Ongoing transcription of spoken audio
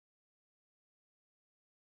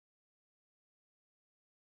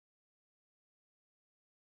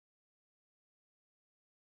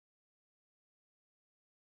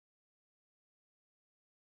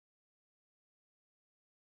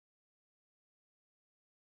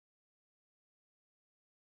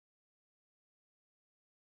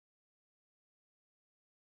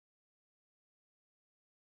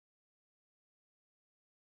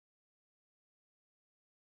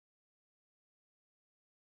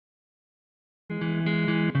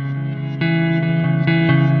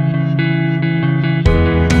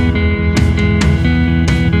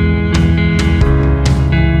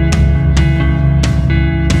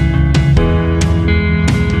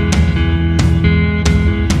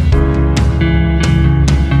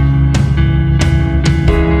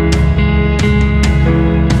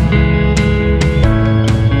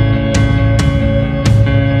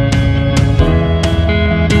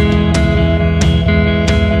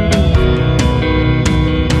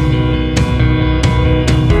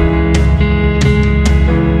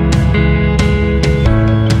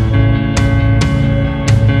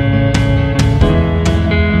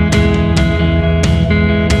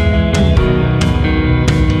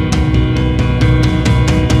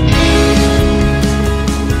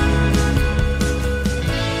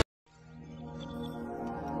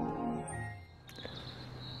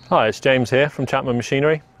Hi, it's James here from Chapman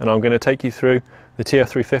Machinery, and I'm going to take you through the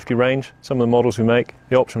TF350 range, some of the models we make,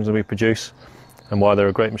 the options that we produce, and why they're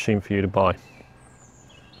a great machine for you to buy.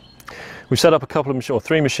 We've set up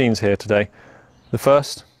three machines here today. The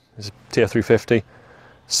first is TF350,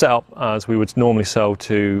 set up as we would normally sell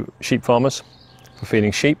to sheep farmers for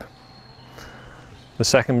feeding sheep. The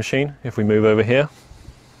second machine, if we move over here,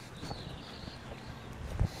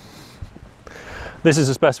 this is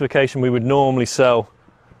a specification we would normally sell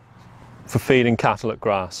for feeding cattle at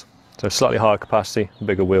grass. So slightly higher capacity,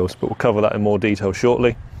 bigger wheels, but we'll cover that in more detail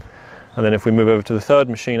shortly. And then if we move over to the third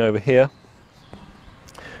machine over here,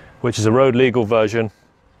 which is a road legal version,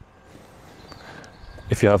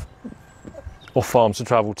 if you have off farms to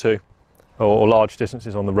travel to, or large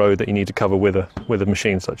distances on the road that you need to cover with a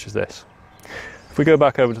machine such as this. If we go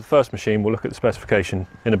back over to the first machine, we'll look at the specification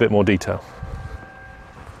in a bit more detail.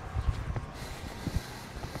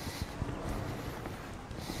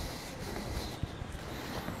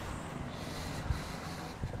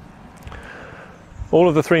 All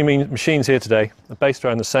of the three machines here today are based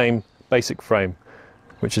around the same basic frame,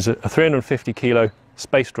 which is a 350 kilo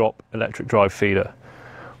space drop electric drive feeder.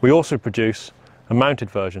 We also produce a mounted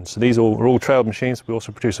version, so these are all trailed machines. We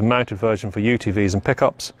also produce a mounted version for UTVs and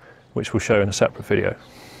pickups, which we'll show in a separate video.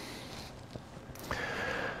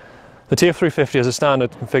 The TF350 as a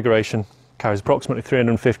standard configuration carries approximately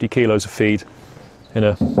 350 kilos of feed in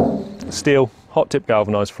a steel hot tip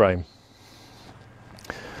galvanized frame.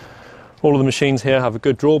 All of the machines here have a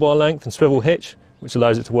good drawbar length and swivel hitch, which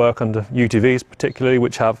allows it to work under UTVs particularly,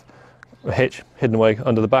 which have a hitch hidden away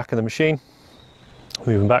under the back of the machine.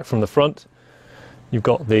 Moving back from the front, you've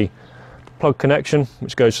got the plug connection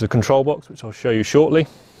which goes to the control box, which I'll show you shortly.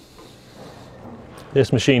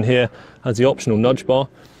 This machine here has the optional nudge bar.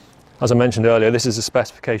 As I mentioned earlier, this is a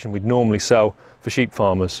specification we'd normally sell for sheep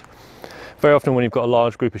farmers. Very often when you've got a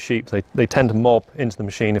large group of sheep, they tend to mob into the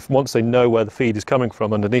machine. Once they know where the feed is coming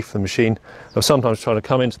from underneath the machine, they'll sometimes try to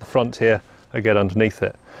come into the front here and get underneath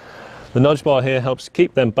it. The nudge bar here helps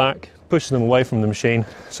keep them back, pushes them away from the machine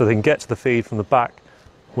so they can get to the feed from the back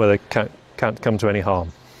where they can't come to any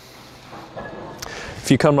harm. If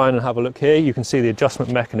you come around and have a look here, you can see the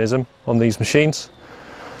adjustment mechanism on these machines.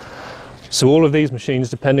 So all of these machines,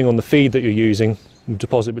 depending on the feed that you're using,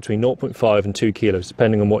 deposit between 0.5 and 2 kilos,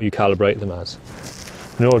 depending on what you calibrate them as.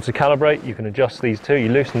 In order to calibrate, you can adjust these two. You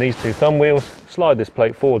loosen these two thumb wheels, slide this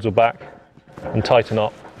plate forwards or back, and tighten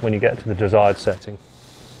up when you get to the desired setting.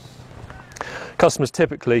 Customers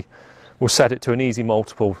typically will set it to an easy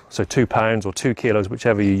multiple, so 2 pounds or 2 kilos,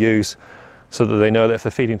 whichever you use, so that they know that if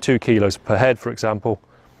they're feeding 2 kilos per head, for example,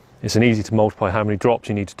 it's an easy to multiply how many drops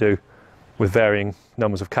you need to do with varying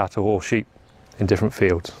numbers of cattle or sheep in different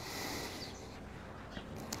fields.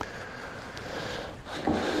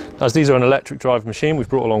 As these are an electric drive machine, we've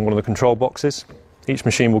brought along one of the control boxes. Each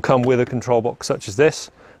machine will come with a control box such as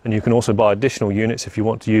this, and you can also buy additional units if you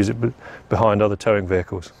want to use it behind other towing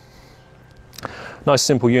vehicles. Nice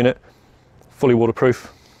simple unit, fully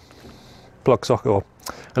waterproof, plug socket or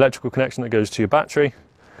electrical connection that goes to your battery,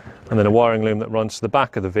 and then a wiring loom that runs to the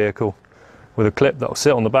back of the vehicle with a clip that will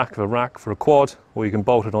sit on the back of a rack for a quad, or you can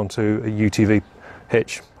bolt it onto a UTV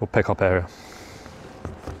hitch or pickup area.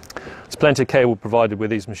 There's plenty of cable provided with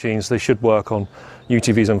these machines. They should work on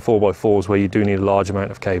UTVs and 4x4s where you do need a large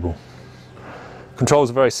amount of cable. Controls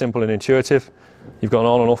are very simple and intuitive. You've got an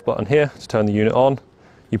on and off button here to turn the unit on.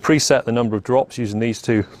 You preset the number of drops using these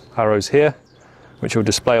two arrows here, which will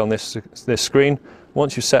display on this screen.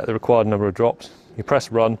 Once you've set the required number of drops, you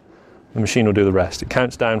press run, the machine will do the rest. It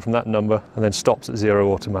counts down from that number and then stops at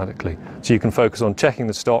 0 automatically. So you can focus on checking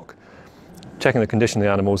the stock, checking the condition of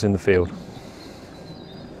the animals in the field.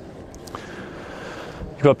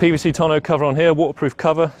 You've got a PVC tonneau cover on here, waterproof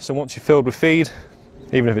cover, so once you're filled with feed,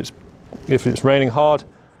 even if it's raining hard,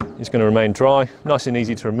 it's going to remain dry. Nice and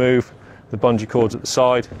easy to remove, the bungee cords at the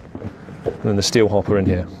side, and then the steel hopper in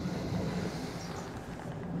here.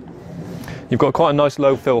 You've got quite a nice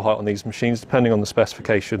low fill height on these machines depending on the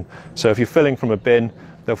specification, so if you're filling from a bin,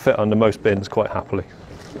 they'll fit under most bins quite happily.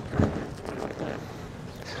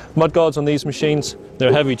 Mud guards on these machines,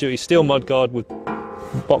 they're a heavy duty steel mud guard with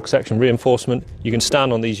box section reinforcement. You can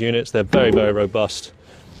stand on these units, they're very, very robust.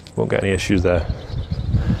 Won't get any issues there.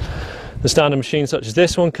 The standard machines such as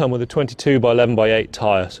this one come with a 22 by 11 by 8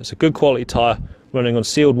 tyre, so it's a good quality tyre running on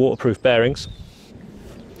sealed waterproof bearings,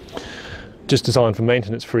 just designed for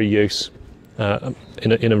maintenance free use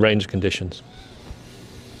in a range of conditions.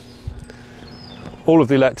 All of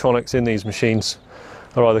the electronics in these machines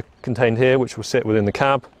are either contained here, which will sit within the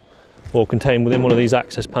cab, or contained within one of these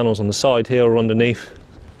access panels on the side here or underneath.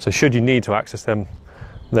 So should you need to access them,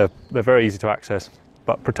 they're very easy to access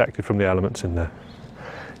but protected from the elements in there.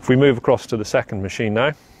 If we move across to the second machine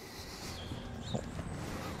now,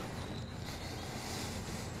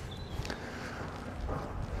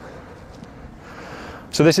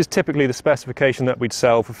 so this is typically the specification that we'd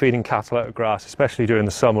sell for feeding cattle out of grass, especially during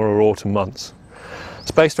the summer or autumn months.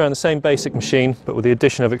 It's based around the same basic machine, but with the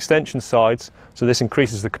addition of extension sides, so this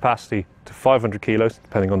increases the capacity to 500 kilos,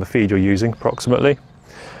 depending on the feed you're using approximately,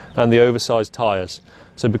 and the oversized tyres.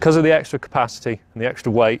 So because of the extra capacity and the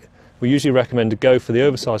extra weight, we usually recommend to go for the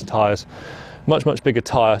oversized tyres, much bigger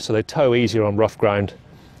tyre, so they tow easier on rough ground.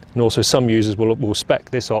 And also some users will spec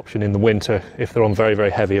this option in the winter if they're on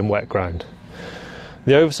very heavy and wet ground.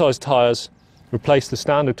 The oversized tyres replace the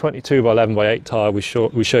standard 22 by 11 by 8 tyre we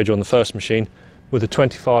showed you on the first machine with a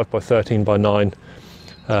 25 by 13 by 9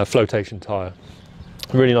 flotation tyre.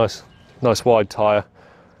 Really nice wide tyre.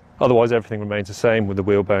 Otherwise everything remains the same with the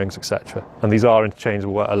wheel bearings, etc. And these are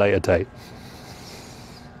interchangeable at a later date.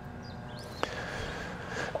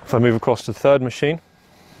 If I move across to the third machine.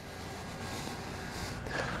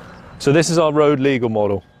 So this is our road legal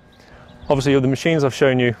model. Obviously the machines I've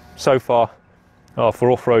shown you so far are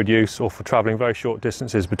for off-road use or for travelling very short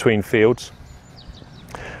distances between fields.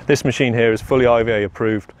 This machine here is fully IVA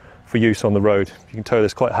approved for use on the road. You can tow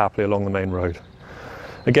this quite happily along the main road.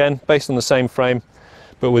 Again, based on the same frame,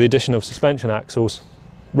 but with the addition of suspension axles,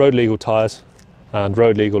 road legal tyres and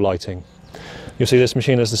road legal lighting. You'll see this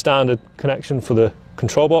machine has the standard connection for the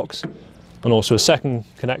control box and also a second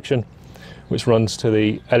connection which runs to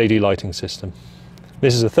the LED lighting system.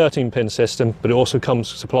 This is a 13-pin system, but it also comes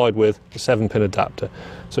supplied with a 7-pin adapter,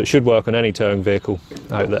 so it should work on any towing vehicle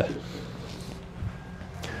out there.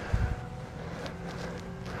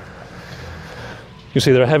 You'll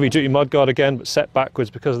see they're a heavy-duty mudguard again, but set backwards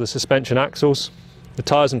because of the suspension axles. The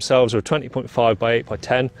tyres themselves are a 20.5 by 8 by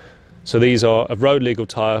 10, so these are a road legal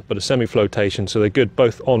tyre, but a semi-flotation, so they're good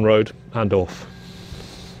both on-road and off.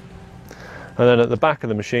 And then at the back of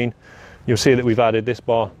the machine, you'll see that we've added this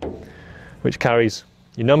bar, which carries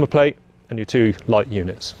your number plate and your 2 light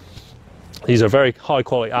units. These are very high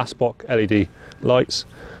quality ASPOC LED lights,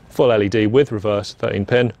 full LED with reverse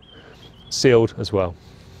 13-pin, sealed as well.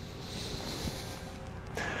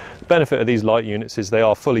 The benefit of these light units is they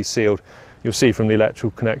are fully sealed. You'll see from the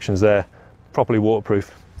electrical connections there, properly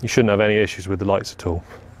waterproof. You shouldn't have any issues with the lights at all.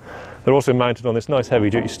 They're also mounted on this nice heavy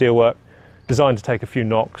duty steelwork, designed to take a few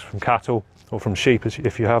knocks from cattle or from sheep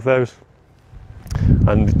if you have those,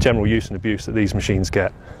 and the general use and abuse that these machines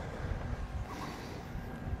get.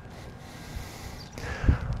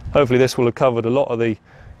 Hopefully this will have covered a lot of the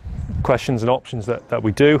questions and options that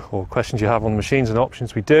we do, or questions you have on the machines and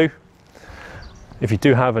options we do. If you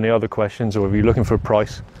do have any other questions, or if you're looking for a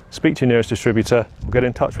price, speak to your nearest distributor or get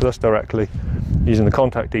in touch with us directly using the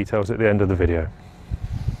contact details at the end of the video.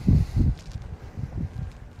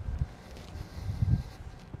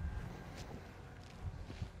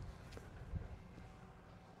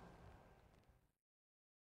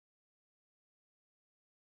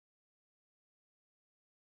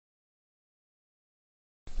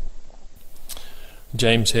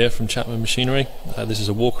 James here from Chapman Machinery. This is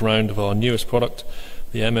a walk around of our newest product,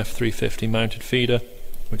 the MF350 mounted feeder,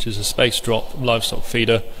 which is a space drop livestock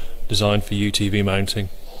feeder designed for UTV mounting.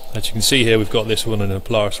 As you can see here, we've got this one in a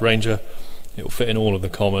Polaris Ranger. It will fit in all of the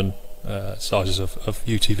common sizes of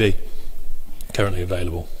UTV currently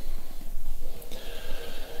available.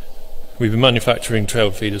 We've been manufacturing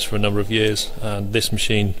trail feeders for a number of years, and this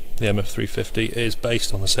machine, the MF350, is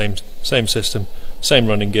based on the same system, same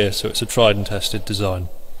running gear, so it's a tried and tested design.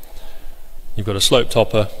 You've got a slope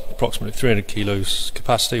topper, approximately 300 kilos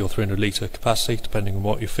capacity or 300 litre capacity depending on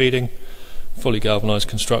what you're feeding, fully galvanised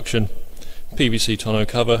construction, PVC tonneau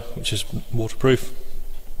cover which is waterproof,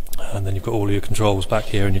 and then you've got all your controls back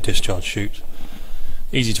here in your discharge chute.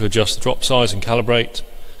 Easy to adjust the drop size and calibrate,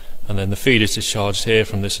 and then the feed is discharged here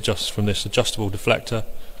from this adjustable deflector,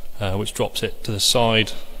 which drops it to the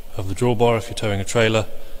side of the drawbar if you're towing a trailer,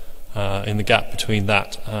 in the gap between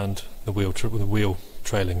that and the wheel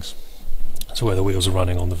trailings, so where the wheels are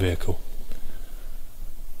running on the vehicle.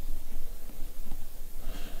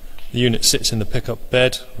 The unit sits in the pickup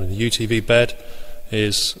bed, or in the UTV bed,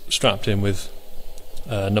 is strapped in with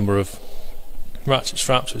a number of ratchet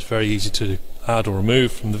straps, so it's very easy to add or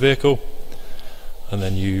remove from the vehicle. And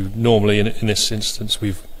then you normally, in this instance,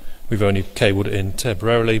 we've only cabled it in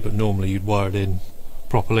temporarily, but normally you'd wire it in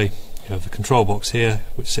properly. You have the control box here,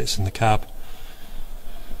 which sits in the cab.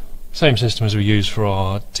 Same system as we use for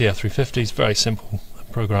our TF350s, very simple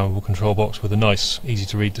programmable control box with a nice, easy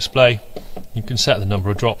to read display. You can set the number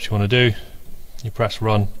of drops you want to do, you press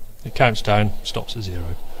run, it counts down, stops at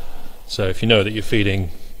 0. So if you know that you're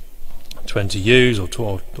feeding 20 ewes or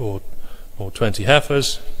 20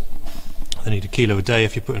 heifers. They need 1 kilo a day.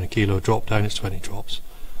 If you put in 1 kilo drop down, it's 20 drops.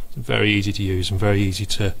 It's very easy to use and very easy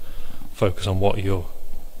to focus on what you're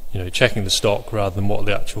checking the stock rather than what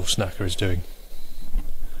the actual snacker is doing.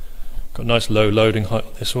 Got a nice low loading height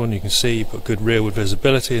on this one. You can see you've got good rearward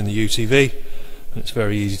visibility in the UTV, and it's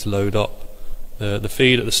very easy to load up the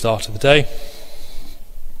feed at the start of the day.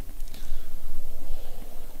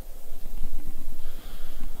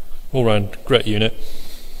 All round great unit,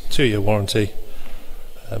 2-year warranty,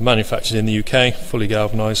 manufactured in the UK, fully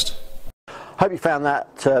galvanised. Hope you found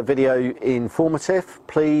that video informative.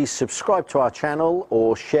 Please subscribe to our channel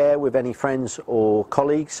or share with any friends or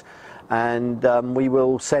colleagues, and we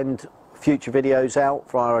will send future videos out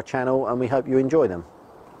via our channel, and we hope you enjoy them.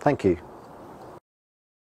 Thank you.